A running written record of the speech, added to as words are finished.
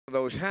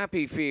Those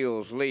happy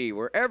feels, Lee,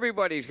 where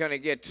everybody's going to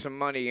get some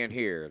money in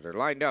here. They're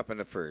lined up in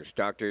the first.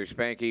 Dr.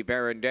 Spanky,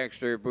 Baron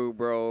Dexter,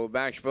 Boobro,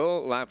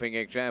 Bashful, Laughing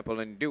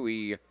Example, and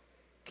Dewey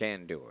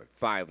Can Do It.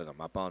 5 of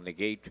them up on the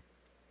gate.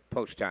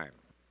 Post time.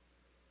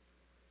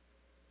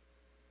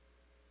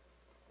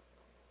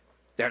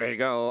 There they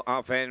go,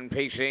 off and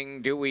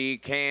pacing, Dewey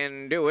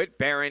Can Do It,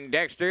 Baron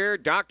Dexter,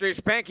 Dr.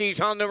 Spanky's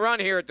on the run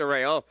here at the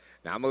rail.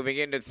 Now moving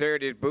into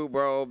third is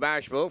Boobro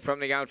Bashful from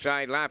the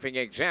outside, Laughing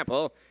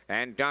Example,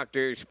 and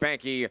Dr.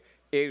 Spanky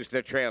is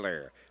the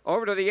trailer.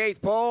 Over to the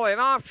 8th pole,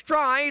 and off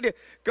stride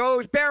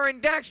goes Baron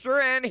Dexter,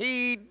 and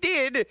he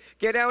did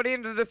get out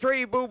into the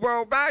 3,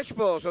 Boobro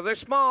Bashful. So this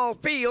small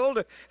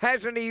field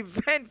has an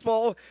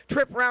eventful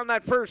trip around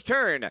that first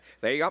turn.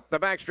 They up the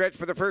backstretch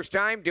for the first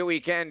time. Dewey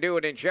Can Do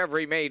It, and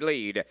Chevry made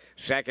lead.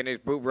 Second is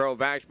Boobro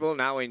Bashful.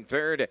 Now in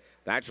third,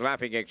 that's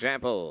Laughing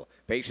Example.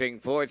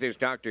 Pacing fourth is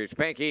Dr.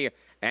 Spanky,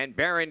 and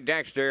Baron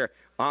Dexter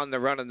on the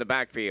run in the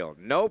backfield.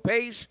 No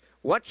pace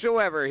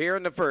whatsoever here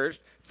in the first.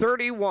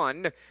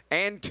 31-2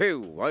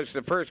 was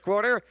the first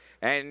quarter,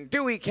 and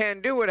Dewey Can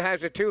Do It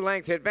has a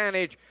 2-length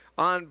advantage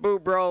on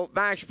Boobro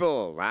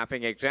Bashful.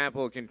 Laughing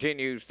Example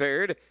continues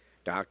third.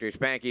 Dr.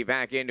 Spanky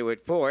back into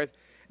it fourth,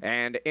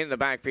 and in the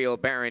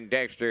backfield, Baron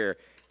Dexter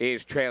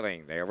is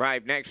trailing. They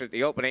arrive next at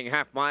the opening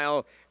half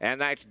mile, and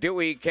that's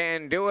Dewey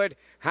Can Do It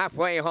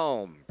halfway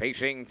home.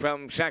 Pacing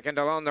from second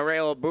along the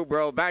rail,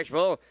 Boobro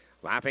Bashful.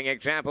 Laughing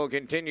Example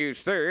continues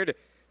third.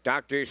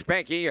 Dr.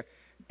 Spanky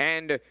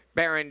and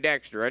Baron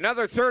Dexter.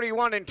 Another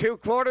 31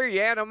 2/4. You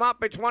add them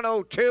up, it's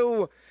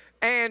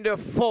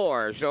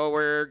 102-4. So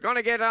we're going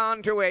to get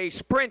on to a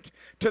sprint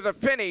to the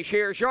finish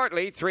here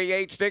shortly.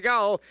 3/8 to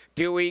go.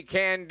 Dewey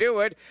Can Do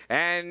It,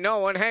 and no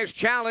one has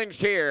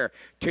challenged here.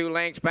 2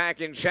 lengths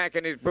back in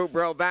second is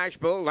Boobro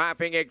Bashful.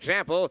 Laughing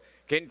Example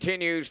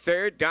continues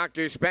third.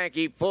 Dr.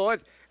 Spanky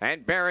fourth,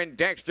 and Baron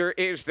Dexter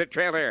is the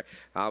trailer.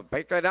 I'll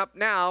pick it up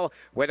now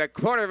with a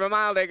 1/4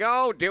 mile to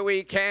go.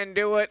 Dewey Can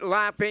Do It,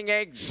 Laughing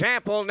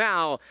Example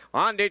now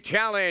on to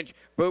challenge.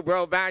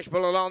 Boobro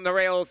Bashful along the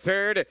rail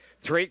third.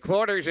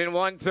 3/4 in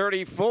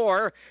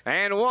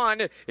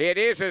 1:34-1. It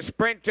is a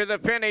sprint to the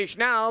finish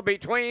now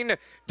between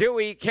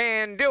Dewey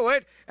Can Do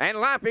It and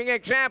Laughing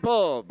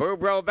Example.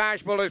 Boobro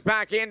Bashful is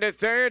back into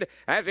third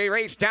as they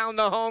race down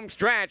the home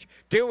stretch.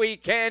 Dewey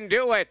Can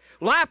Do It.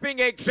 Laughing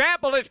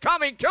Example is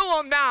coming to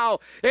him now.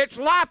 It's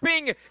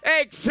Laughing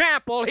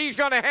Example. He's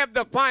going to have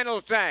the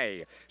final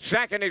say.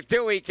 Second is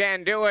Dewey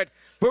Can Do It.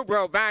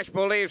 Boobro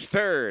Bashful is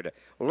third.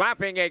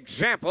 Laughing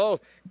Example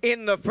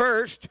in the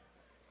first.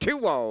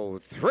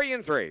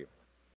 2:03-3.